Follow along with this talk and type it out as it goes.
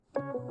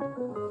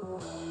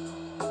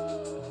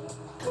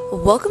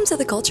Welcome to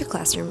The Culture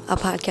Classroom, a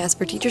podcast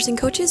for teachers and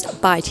coaches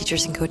by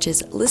teachers and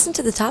coaches. Listen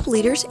to the top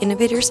leaders,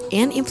 innovators,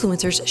 and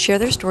influencers share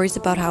their stories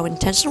about how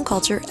intentional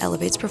culture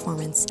elevates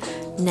performance.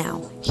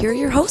 Now, here are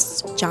your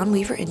hosts, John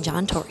Weaver and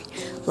John Torrey.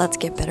 Let's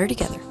get better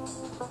together.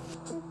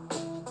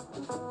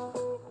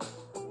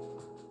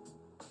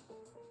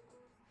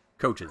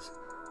 Coaches,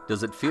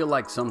 does it feel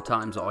like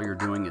sometimes all you're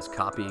doing is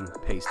copying,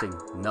 pasting,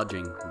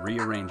 nudging,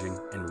 rearranging,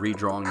 and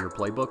redrawing your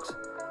playbooks?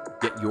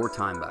 Get your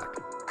time back.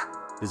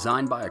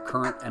 Designed by a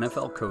current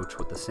NFL coach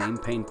with the same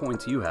pain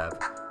points you have,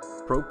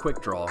 Pro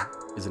Quick Draw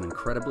is an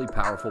incredibly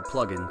powerful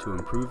plugin to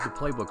improve the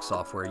playbook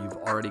software you've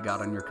already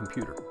got on your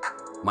computer,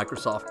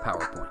 Microsoft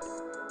PowerPoint.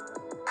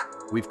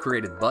 We've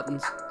created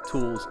buttons,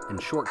 tools,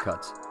 and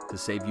shortcuts to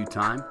save you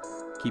time,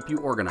 keep you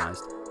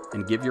organized,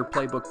 and give your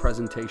playbook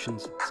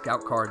presentations,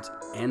 scout cards,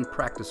 and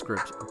practice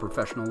scripts a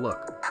professional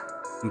look,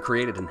 and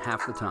created in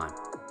half the time.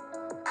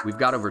 We've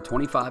got over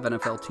 25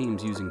 NFL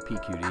teams using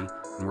PQD,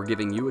 and we're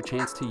giving you a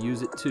chance to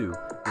use it too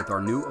with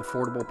our new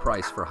affordable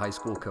price for high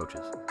school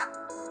coaches.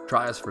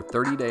 Try us for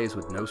 30 days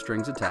with no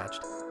strings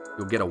attached.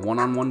 You'll get a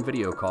one-on-one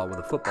video call with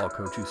a football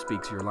coach who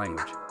speaks your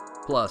language.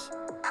 Plus,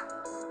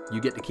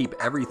 you get to keep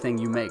everything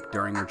you make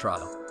during your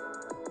trial.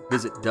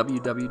 Visit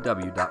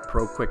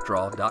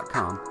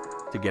www.proquickdraw.com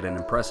to get an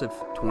impressive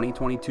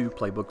 2022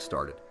 playbook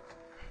started.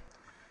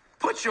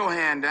 Put your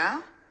hand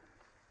down.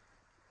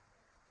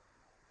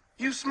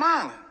 You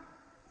smiling?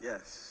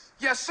 Yes.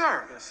 Yes,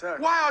 sir. Yes, sir.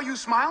 Why are you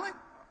smiling?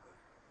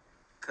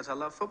 Because I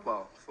love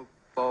football.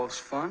 Football's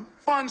fun.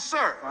 Fun,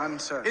 sir. Fun,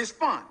 sir. It's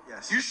fun.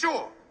 Yes. You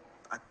sure?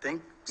 I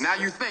think. Now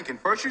you thinking.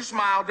 First you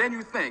smile, then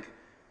you think.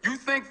 You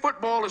think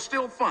football is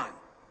still fun?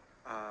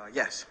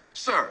 Yes.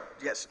 Sir.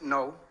 Yes.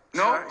 No.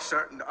 No?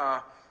 Sir.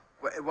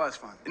 Well, it was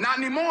fun. Not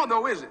anymore,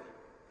 though, is it?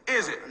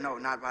 Is it? No,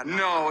 not right now.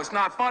 No, it's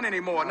not fun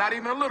anymore. Not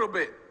even a little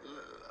bit.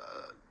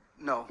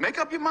 No. Make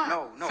up your mind.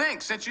 No.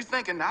 Think. Since you're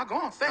thinking, now go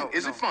on, think.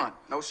 Is it fun?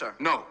 No, sir.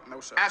 No. No,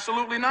 sir.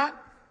 Absolutely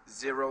not?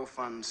 Zero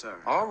fun, sir.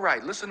 All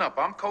right, listen up.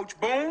 I'm Coach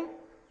Boone.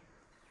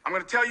 I'm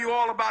going to tell you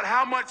all about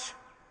how much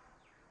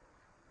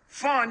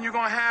fun you're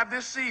going to have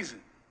this season.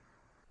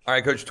 All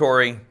right, Coach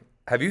Torrey,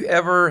 have you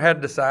ever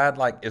had to decide,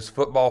 is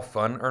football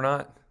fun or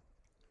not?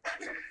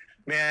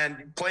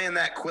 Man, playing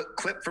that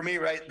clip for me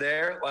right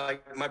there,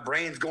 my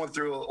brain's going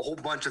through a whole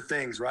bunch of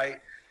things, right?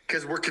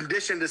 Because we're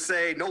conditioned to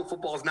say, no,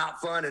 football is not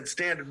fun and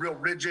stand real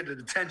rigid at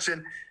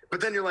attention. But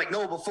then you're like,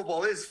 no, but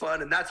football is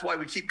fun, and that's why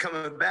we keep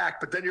coming back.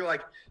 But then you're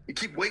like, you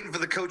keep waiting for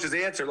the coach's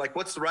answer.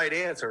 What's the right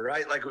answer,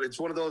 right? It's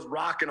one of those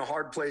rock in a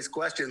hard place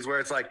questions where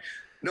it's like,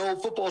 no,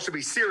 football should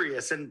be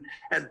serious, and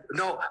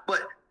no,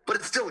 but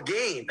it's still a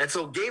game, and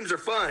so games are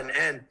fun,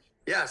 and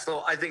yeah,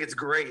 so I think it's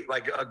great,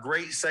 a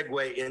great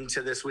segue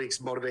into this week's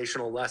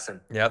motivational lesson.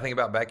 Yeah, I think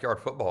about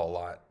backyard football a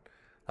lot.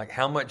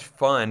 How much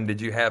fun did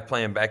you have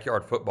playing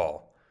backyard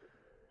football?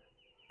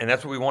 And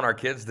that's what we want our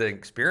kids to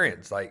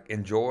experience,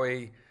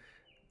 enjoy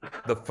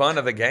the fun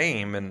of the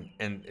game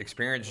and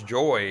experience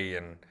joy.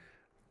 And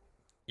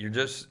you're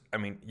just,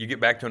 you get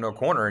back to a no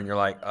corner and you're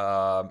like,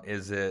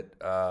 is it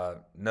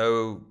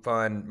no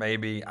fun,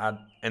 maybe?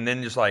 And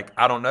then just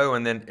I don't know.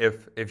 And then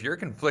if you're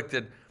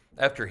conflicted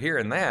after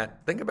hearing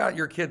that, think about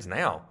your kids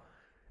now.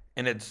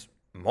 And it's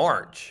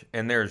March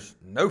and there's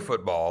no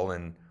football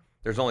and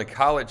there's only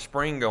college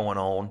spring going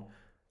on.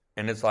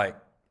 And it's I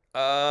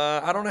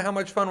don't know how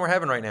much fun we're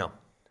having right now.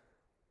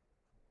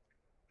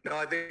 No,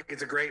 I think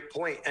it's a great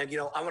point. And,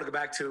 I want to go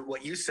back to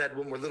what you said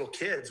when we're little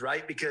kids,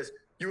 right? Because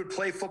you would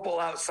play football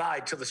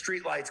outside till the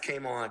street lights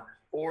came on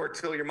or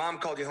till your mom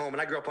called you home.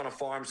 And I grew up on a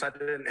farm, so I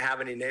didn't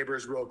have any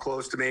neighbors real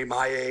close to me,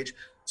 my age.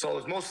 So it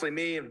was mostly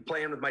me and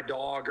playing with my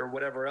dog or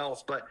whatever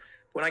else. But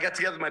when I got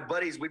together with my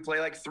buddies, we'd play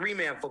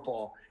three-man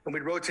football. And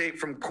we'd rotate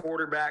from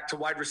quarterback to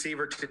wide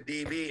receiver to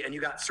DB. And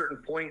you got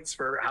certain points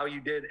for how you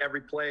did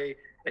every play.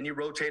 And you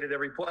rotated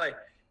every play.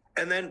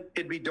 And then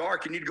it'd be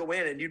dark and you'd go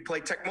in and you'd play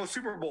Tecmo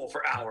Super Bowl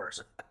for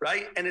hours,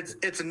 right? And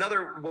it's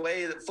another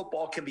way that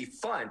football can be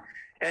fun.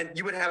 And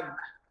we would have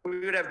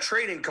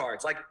trading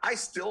cards. I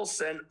still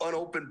send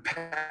unopened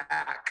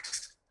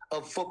packs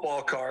of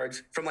football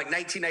cards from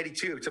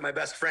 1992 to my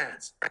best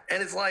friends.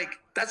 And it's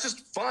that's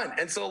just fun.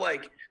 And so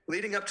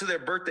leading up to their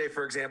birthday,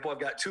 for example, I've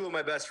got two of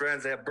my best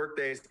friends. They have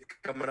birthdays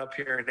coming up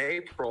here in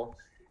April.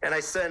 And I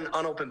send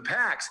unopened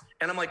packs,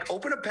 and I'm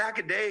open a pack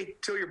a day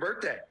till your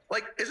birthday.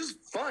 It's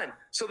just fun.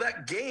 So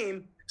that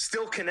game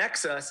still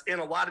connects us in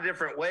a lot of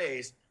different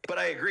ways. But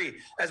I agree.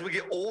 As we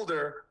get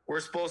older, we're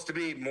supposed to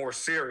be more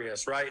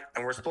serious, right?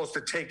 And we're supposed to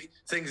take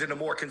things into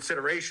more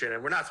consideration,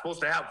 and we're not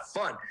supposed to have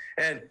fun.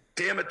 And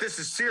damn it, this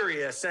is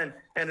serious, and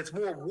it's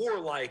more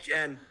warlike.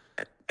 And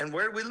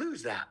where do we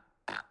lose that?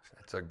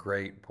 That's a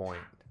great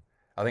point.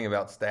 I think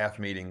about staff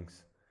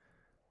meetings,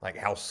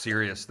 how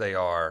serious they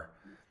are.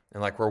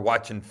 And we're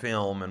watching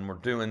film and we're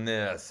doing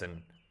this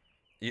and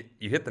you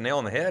hit the nail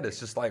on the head. It's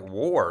just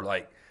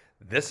war.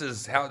 This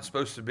is how it's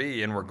supposed to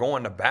be. And we're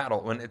going to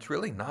battle when it's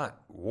really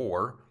not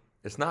war.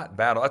 It's not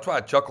battle. That's why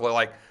I chuckle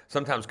at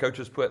sometimes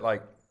coaches put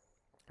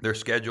Their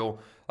schedule,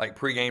 like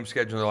pregame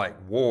schedule, they're like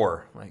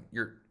war. Like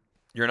you're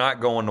not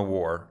going to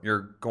war.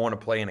 You're going to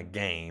play in a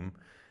game,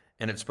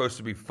 and it's supposed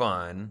to be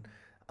fun.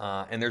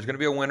 And there's going to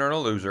be a winner and a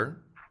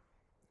loser,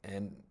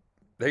 and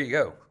there you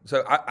go.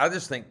 So I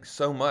just think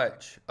so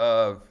much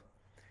of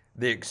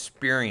the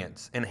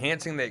experience,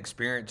 enhancing the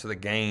experience of the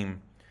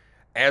game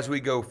as we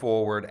go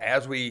forward,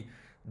 as we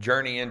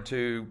journey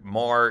into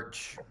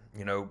March.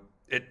 You know,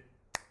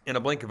 in a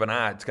blink of an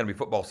eye, it's going to be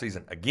football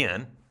season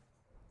again.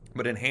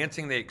 But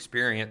enhancing the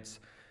experience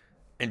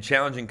and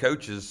challenging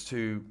coaches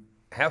to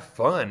have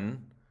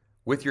fun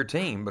with your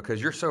team, because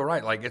you're so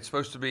right. Like, it's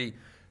supposed to be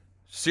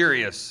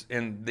serious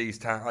in these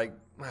times. Like,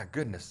 my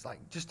goodness, like,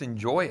 just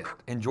enjoy it.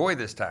 Enjoy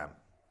this time.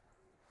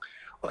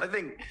 Well, I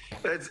think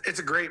it's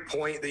a great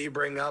point that you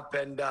bring up.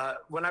 And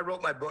when I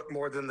wrote my book,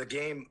 More Than the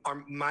Game,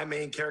 my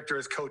main character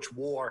is Coach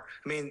War.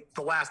 I mean,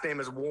 the last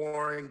name is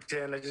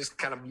Warrington. I just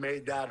kind of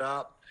made that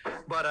up.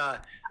 But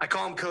I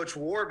call him Coach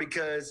War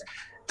because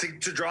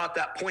to draw out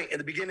that point, in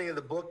the beginning of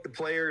the book, the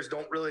players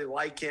don't really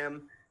like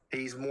him.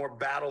 He's more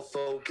battle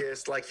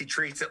focused, like he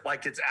treats it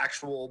like it's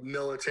actual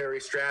military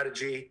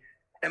strategy.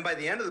 And by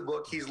the end of the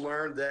book, he's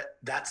learned that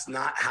that's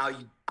not how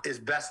is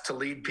best to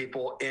lead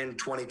people in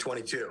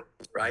 2022,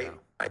 right?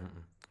 No.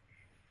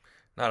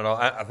 Not at all.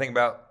 I think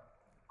about,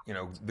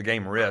 the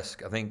game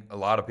Risk. I think a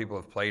lot of people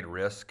have played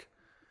Risk,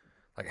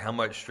 like how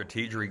much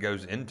strategy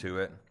goes into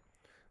it.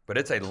 But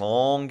it's a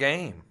long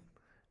game.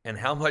 And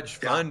how much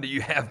fun do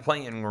you have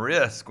playing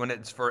Risk when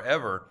it's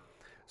forever?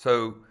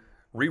 So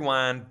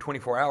rewind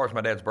 24 hours.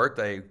 My dad's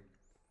birthday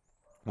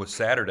was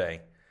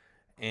Saturday.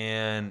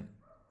 And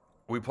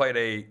we played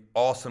a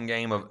awesome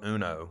game of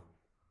Uno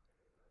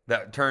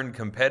that turned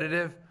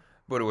competitive,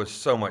 but it was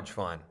so much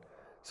fun.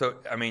 So,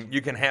 I mean,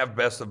 you can have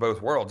best of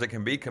both worlds. It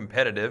can be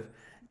competitive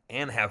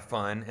and have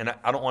fun. And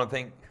I don't want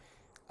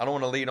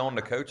to lead on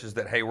to coaches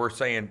that, hey, we're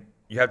saying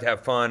you have to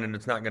have fun and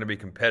it's not going to be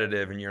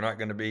competitive and you're not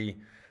going to be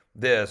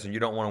this and you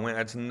don't want to win.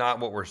 That's not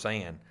what we're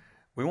saying.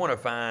 We want to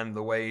find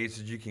the ways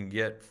that you can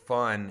get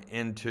fun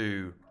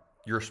into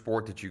your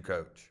sport that you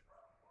coach.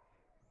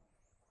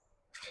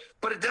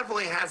 But it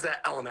definitely has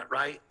that element,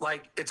 right?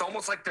 Like, it's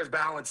almost like there's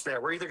balance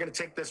there. We're either going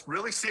to take this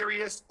really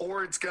serious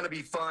or it's going to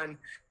be fun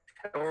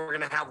or we're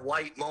going to have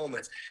light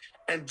moments.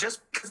 And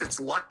just because it's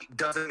light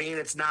doesn't mean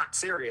it's not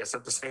serious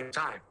at the same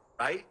time,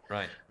 right?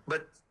 Right.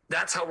 But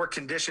that's how we're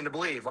conditioned to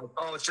believe. Like,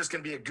 oh, it's just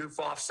going to be a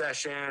goof-off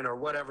session or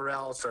whatever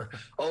else, or,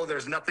 oh,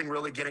 there's nothing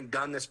really getting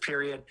done this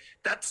period.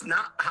 That's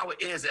not how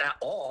it is at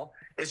all.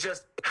 It's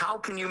just, how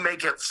can you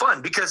make it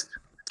fun? Because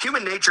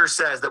human nature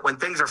says that when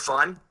things are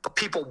fun,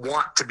 people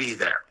want to be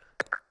there.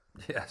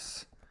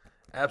 Yes,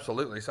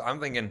 absolutely. So I'm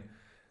thinking,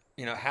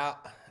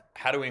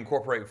 how do we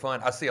incorporate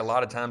fun? I see a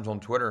lot of times on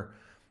Twitter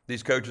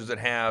these coaches that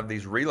have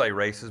these relay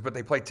races, but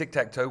they play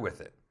tic-tac-toe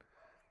with it,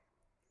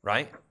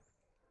 right?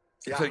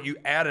 Yeah. So you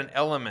add an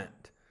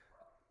element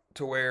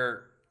to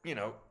where,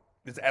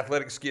 it's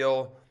athletic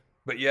skill,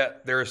 but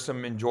yet there's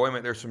some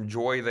enjoyment, there's some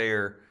joy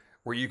there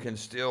where you can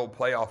still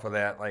play off of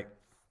that. Like,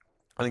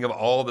 I think of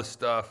all the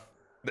stuff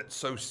that's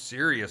so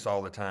serious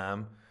all the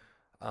time,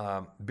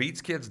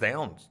 beats kids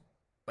down.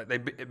 Like,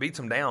 it beats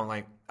them down.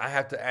 Like, I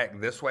have to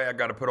act this way. I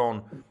got to put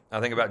on, I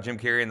think about Jim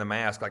Carrey and The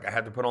Mask. Like, I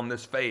had to put on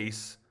this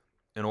face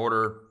in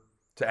order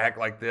to act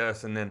like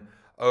this. And then,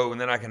 and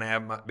then I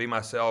can be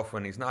myself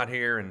when he's not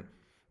here. And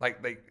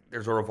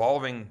there's a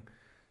revolving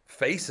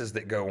faces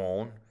that go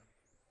on.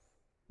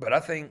 But I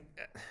think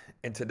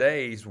in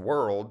today's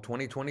world,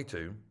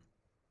 2022,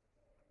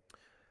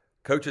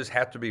 coaches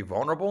have to be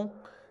vulnerable.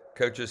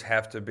 Coaches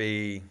have to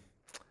be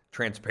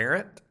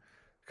transparent.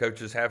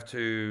 Coaches have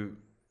to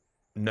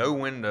know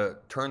when to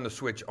turn the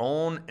switch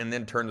on and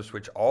then turn the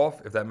switch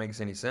off, if that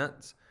makes any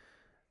sense.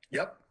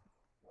 Yep.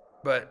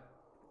 But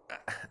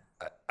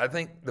I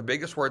think the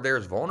biggest word there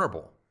is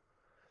vulnerable.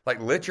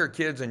 Like, let your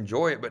kids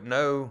enjoy it, but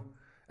know,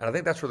 and I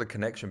think that's where the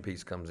connection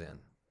piece comes in.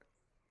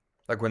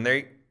 Like, when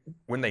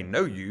they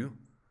know you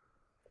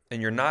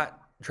and you're not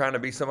trying to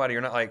be somebody,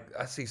 you're not like,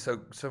 I see so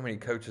many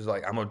coaches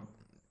like,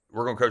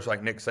 we're going to coach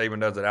like Nick Saban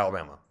does at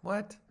Alabama.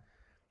 What?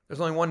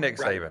 There's only one Nick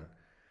Saban.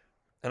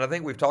 And I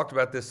think we've talked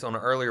about this on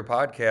an earlier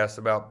podcast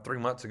about 3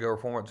 months ago or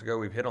 4 months ago.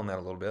 We've hit on that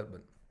a little bit,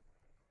 but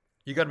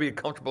you got to be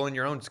comfortable in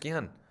your own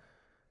skin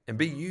and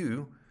be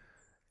you.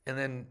 And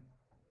then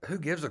who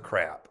gives a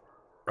crap,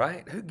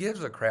 right? Who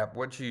gives a crap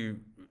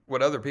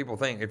what other people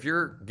think? If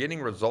you're getting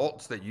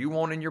results that you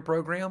want in your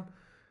program,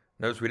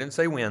 notice we didn't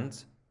say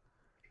wins.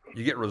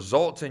 You get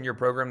results in your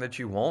program that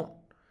you want,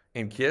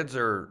 and kids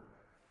are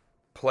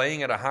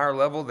playing at a higher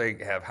level. They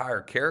have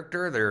higher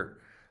character. They're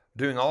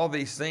doing all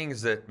these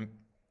things that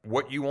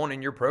what you want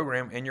in your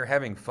program, and you're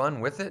having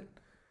fun with it.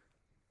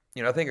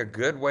 I think a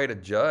good way to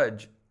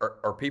judge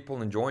are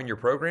people enjoying your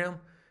program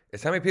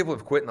is how many people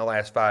have quit in the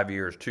last 5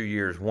 years, 2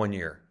 years, 1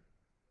 year.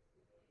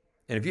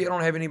 And if you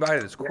don't have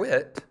anybody that's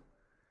quit,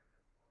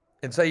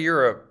 and say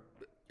you're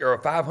a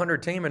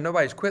 500 team and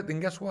nobody's quit, then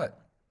guess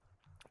what?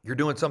 You're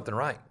doing something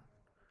right.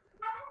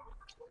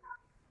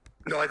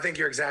 No, I think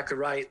you're exactly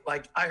right.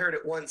 Like I heard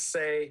it once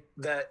say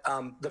that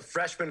the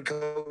freshman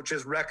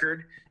coach's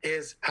record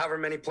is however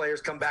many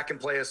players come back and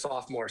play as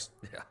sophomores.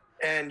 Yeah.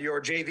 And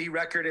your JV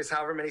record is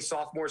however many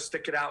sophomores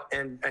stick it out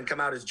and come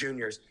out as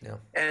juniors. Yeah.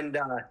 And,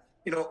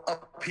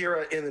 up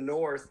here in the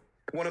North,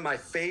 one of my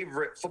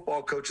favorite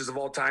football coaches of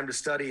all time to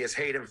study is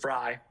Hayden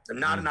Fry. I'm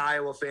not an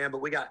Iowa fan,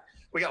 but we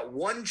got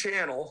one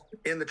channel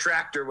in the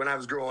tractor when I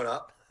was growing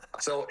up.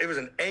 So it was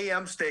an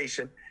AM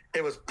station.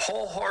 It was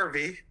Paul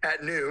Harvey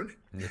at noon,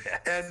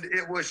 and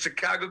it was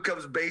Chicago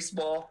Cubs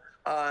baseball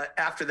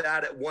after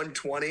that at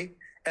 1:20.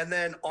 And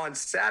then on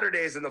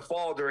Saturdays in the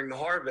fall during the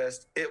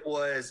harvest, it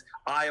was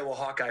Iowa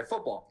Hawkeye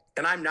football.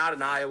 And I'm not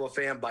an Iowa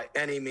fan by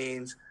any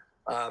means.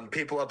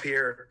 People up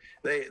here,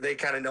 they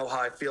kind of know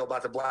how I feel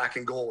about the black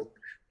and gold.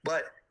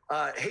 But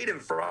Hayden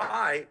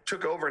Fry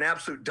took over an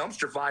absolute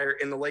dumpster fire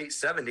in the late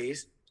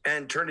 70s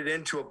and turned it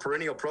into a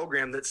perennial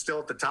program that's still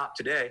at the top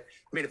today.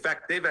 I mean, in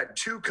fact, they've had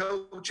two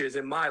coaches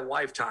in my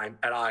lifetime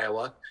at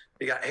Iowa.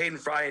 You got Hayden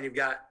Fry and you've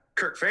got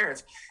Kirk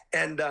Ferentz.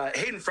 And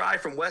Hayden Fry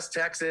from West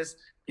Texas,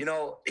 he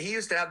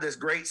used to have this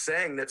great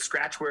saying that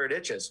scratch where it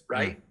itches,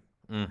 right?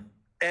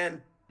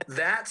 And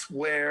that's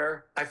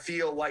where I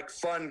feel like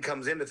fun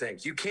comes into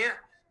things. You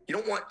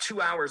don't want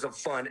 2 hours of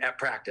fun at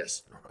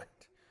practice. Right.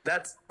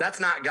 That's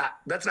not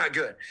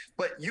good.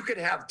 But you could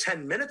have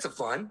 10 minutes of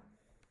fun,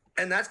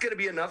 and that's going to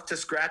be enough to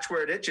scratch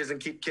where it itches and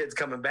keep kids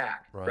coming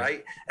back,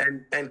 right?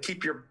 And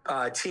keep your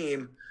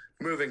team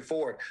moving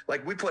forward.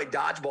 Like we play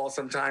dodgeball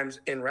sometimes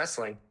in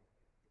wrestling,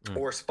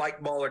 or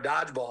spike ball or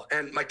dodgeball,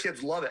 and my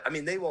kids love it. I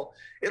mean, it'll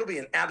be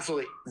an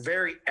absolutely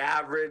very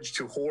average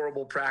to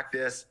horrible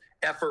practice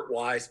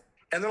effort-wise,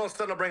 and then all of a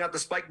sudden I'll bring out the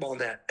spike ball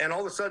net, and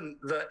all of a sudden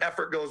the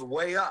effort goes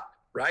way up,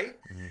 right?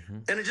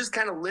 And it just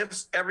kind of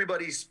lifts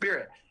everybody's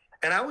spirit.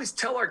 And I always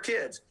tell our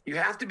kids, you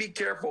have to be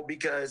careful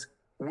because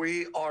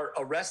we are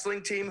a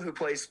wrestling team who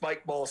plays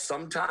spike ball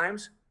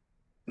sometimes,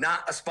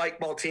 not a spike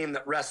ball team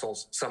that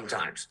wrestles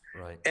sometimes.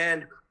 Right.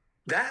 And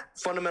that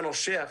fundamental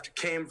shift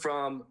came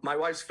from my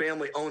wife's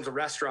family owns a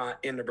restaurant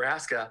in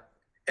Nebraska,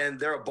 and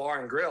they're a bar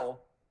and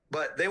grill,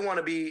 but they want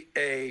to be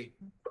a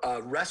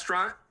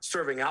restaurant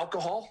serving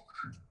alcohol,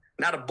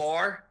 not a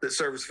bar that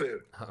serves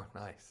food. Oh,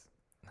 nice.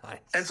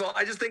 And so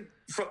I just think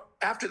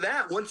after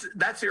that, once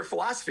that's your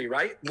philosophy,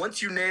 right? Once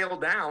you nail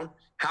down,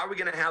 how are we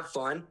going to have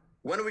fun?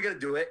 When are we going to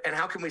do it? And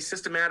how can we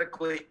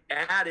systematically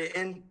add it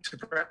into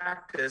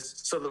practice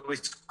so that we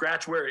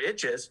scratch where it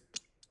itches?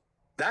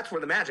 That's where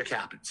the magic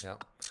happens. Yeah.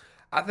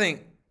 I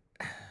think,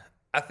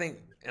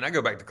 and I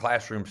go back to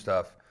classroom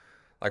stuff,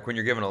 like when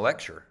you're giving a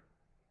lecture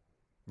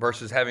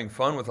versus having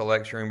fun with a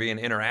lecture and being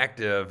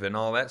interactive and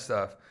all that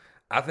stuff.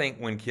 I think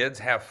when kids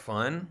have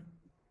fun,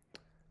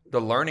 the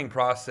learning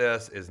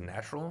process is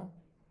natural,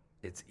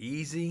 it's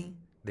easy,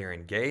 they're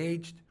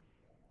engaged.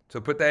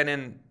 So put that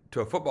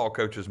into a football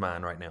coach's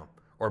mind right now,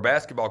 or a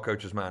basketball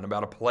coach's mind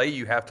about a play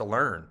you have to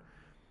learn,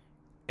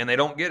 and they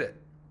don't get it.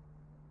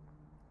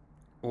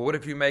 Well, what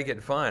if you make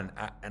it fun?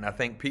 And I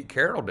think Pete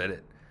Carroll did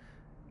it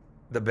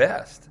the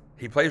best.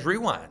 He plays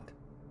rewind.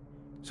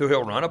 So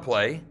he'll run a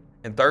play,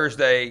 and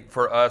Thursday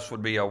for us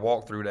would be a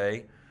walkthrough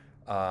day.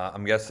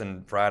 I'm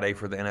guessing Friday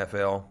for the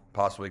NFL,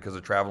 possibly because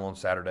of travel on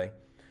Saturday.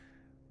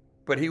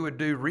 But he would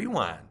do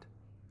rewind.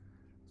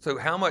 So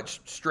how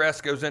much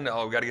stress goes into,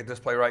 we got to get this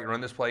play right,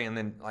 run this play, and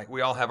then like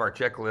we all have our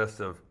checklist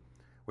of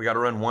we got to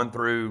run 1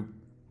 through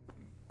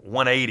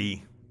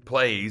 180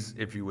 plays,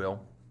 if you will.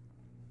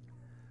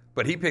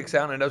 But he picks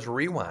out and does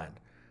rewind.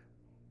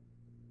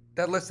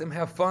 That lets them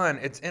have fun.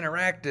 It's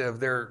interactive.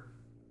 They're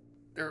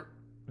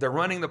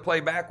running the play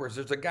backwards.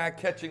 There's a guy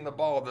catching the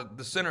ball.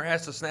 The center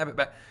has to snap it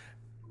back.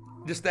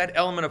 Just that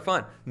element of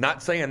fun.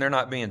 Not saying they're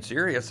not being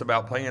serious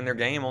about playing their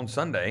game on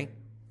Sunday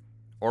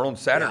or on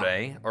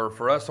Saturday or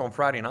for us on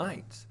Friday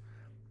nights.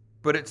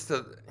 But it's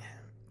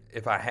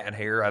if I had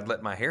hair, I'd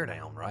let my hair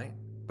down, right?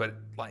 But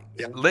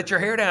let your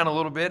hair down a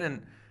little bit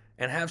and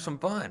have some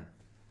fun.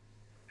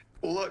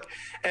 Well, look,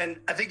 and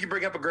I think you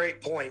bring up a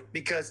great point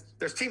because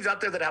there's teams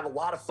out there that have a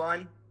lot of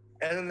fun,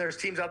 and then there's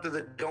teams out there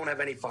that don't have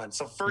any fun.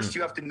 So first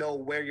you have to know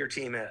where your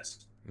team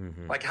is.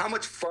 Like how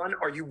much fun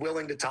are you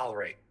willing to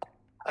tolerate?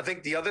 I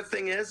think the other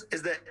thing is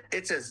that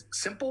it's as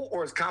simple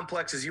or as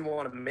complex as you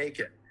want to make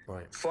it.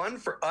 Right. Fun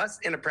for us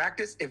in a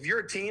practice, if you're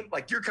a team,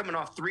 like you're coming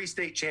off 3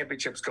 state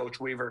championships, Coach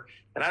Weaver,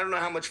 and I don't know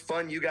how much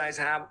fun you guys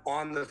have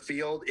on the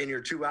field in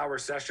your 2-hour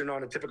session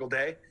on a typical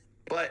day,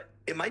 but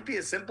it might be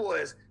as simple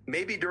as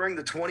maybe during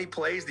the 20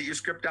 plays that you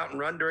script out and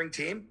run during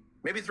team,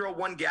 maybe throw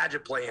 1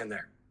 gadget play in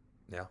there.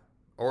 Yeah.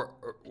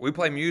 Or we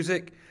play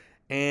music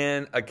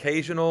and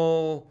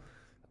occasional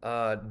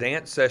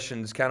dance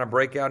sessions kind of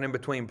break out in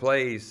between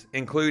plays,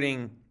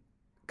 including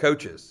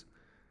coaches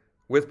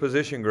with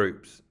position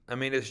groups. I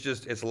mean,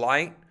 it's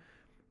light,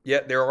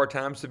 yet there are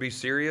times to be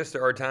serious.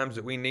 There are times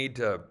that we need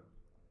to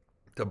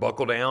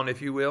buckle down, if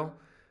you will.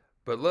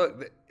 But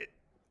look,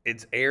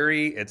 it's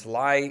airy, it's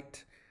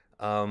light.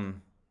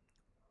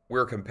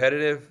 We're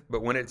competitive,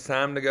 but when it's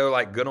time to go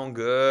like good on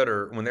good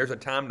or when there's a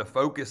time to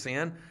focus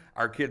in,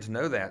 our kids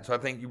know that. So I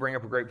think you bring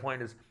up a great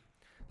point is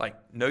like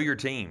know your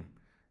team.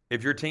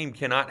 If your team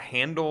cannot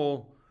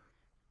handle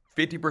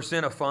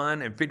 50% of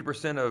fun and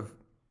 50% of,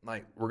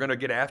 like, we're going to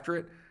get after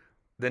it,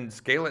 then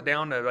scale it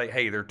down to, like,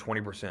 hey, they're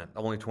 20%,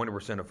 only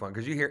 20% of fun.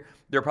 Because you hear,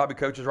 there are probably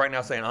coaches right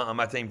now saying,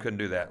 my team couldn't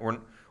do that.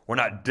 We're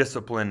not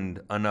disciplined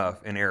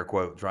enough, in air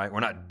quotes, right? We're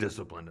not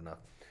disciplined enough.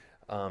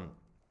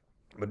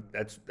 But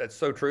that's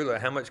so true.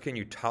 Like, how much can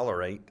you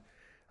tolerate?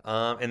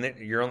 And then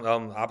you're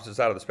on the opposite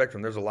side of the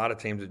spectrum. There's a lot of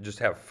teams that just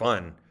have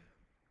fun.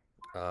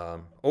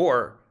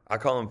 Or I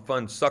call them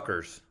fun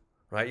suckers,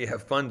 right? You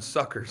have fun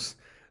suckers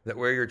that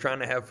where you're trying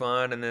to have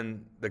fun and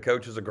then the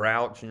coach is a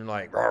grouch and you're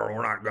like, oh,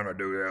 we're not going to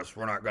do this.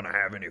 We're not going to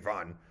have any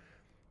fun.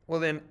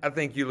 Well, then I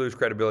think you lose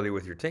credibility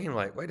with your team.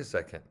 Like, wait a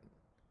second.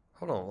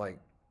 Hold on. Like,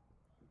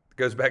 it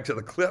goes back to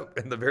the clip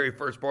in the very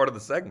first part of the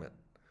segment.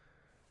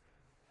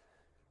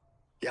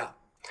 Yeah.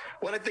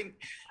 Well,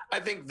 I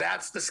think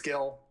that's the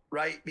skill,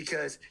 right?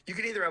 Because you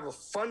can either have a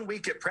fun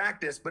week at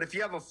practice, but if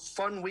you have a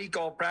fun week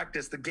all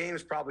practice, the game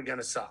is probably going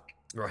to suck.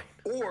 Right.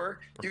 Or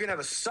you can have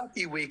a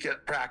sucky week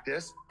at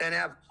practice and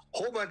have a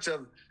whole bunch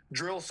of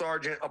drill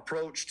sergeant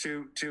approach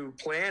to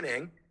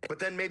planning, but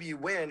then maybe you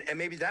win, and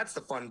maybe that's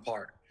the fun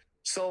part.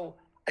 So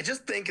I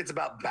just think it's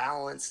about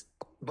balance,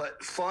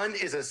 but fun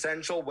is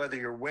essential whether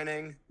you're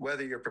winning,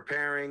 whether you're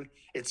preparing.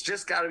 It's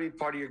just got to be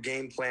part of your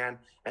game plan,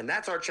 and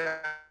that's our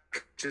challenge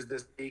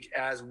this week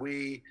as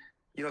we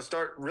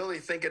start really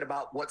thinking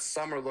about what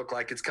summer look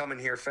like. It's coming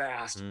here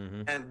fast.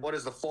 Mm-hmm. And what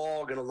is the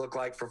fall going to look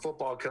like for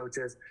football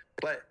coaches?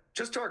 But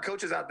just to our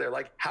coaches out there,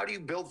 like, how do you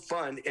build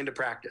fun into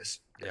practice?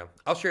 Yeah.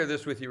 I'll share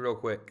this with you real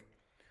quick.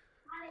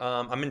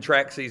 I'm in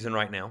track season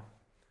right now.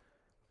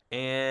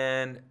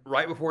 And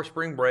right before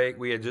spring break,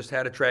 we had just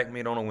had a track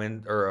meet on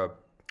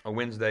a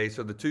Wednesday.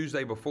 So the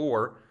Tuesday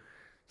before,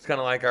 it's kind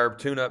of like our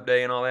tune-up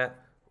day and all that.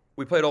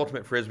 We played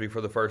ultimate frisbee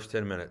for the first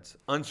 10 minutes.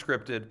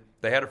 Unscripted.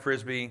 They had a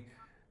frisbee.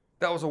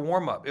 That was a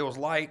warm-up. It was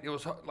light. It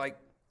was like,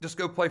 just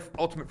go play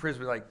ultimate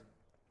frisbee. Like,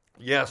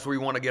 yes, we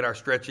want to get our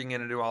stretching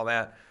in and do all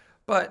that.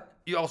 But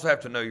you also have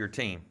to know your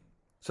team.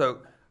 So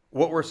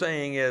what we're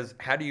saying is,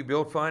 how do you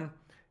build fun?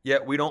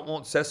 Yet we don't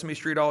want Sesame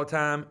Street all the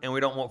time, and we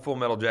don't want Full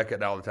Metal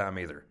Jacket all the time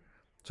either.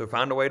 So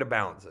find a way to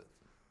balance it.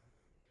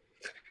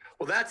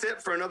 Well, that's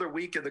it for another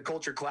week in the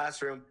Culture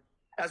Classroom.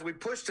 As we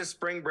push to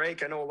spring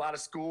break, I know a lot of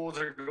schools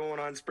are going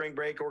on spring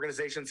break.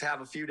 Organizations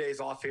have a few days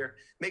off here.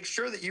 Make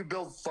sure that you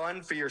build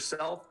fun for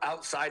yourself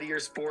outside of your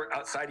sport,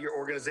 outside of your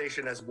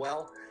organization as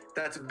well.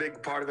 That's a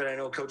big part of it. I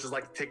know coaches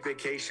like to take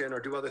vacation or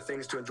do other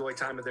things to enjoy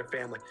time with their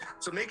family.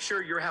 So make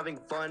sure you're having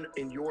fun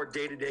in your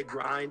day-to-day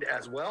grind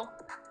as well.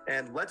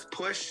 And let's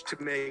push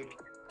to make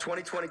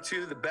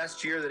 2022 the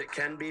best year that it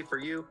can be for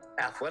you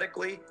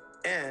athletically,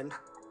 and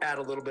add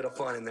a little bit of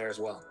fun in there as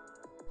well.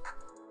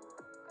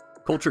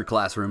 Culture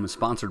Classroom is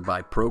sponsored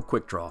by Pro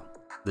Quick Draw,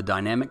 the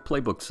dynamic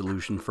playbook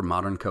solution for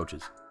modern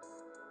coaches.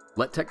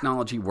 Let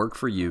technology work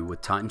for you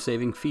with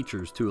time-saving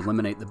features to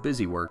eliminate the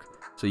busy work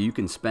so you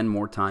can spend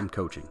more time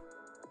coaching.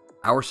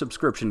 Our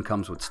subscription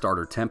comes with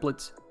starter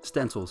templates,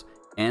 stencils,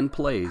 and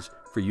plays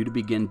for you to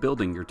begin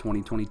building your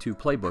 2022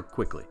 playbook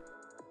quickly.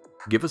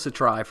 Give us a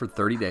try for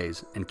 30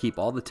 days and keep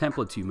all the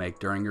templates you make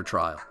during your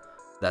trial.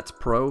 That's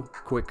Pro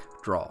Quick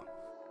Draw.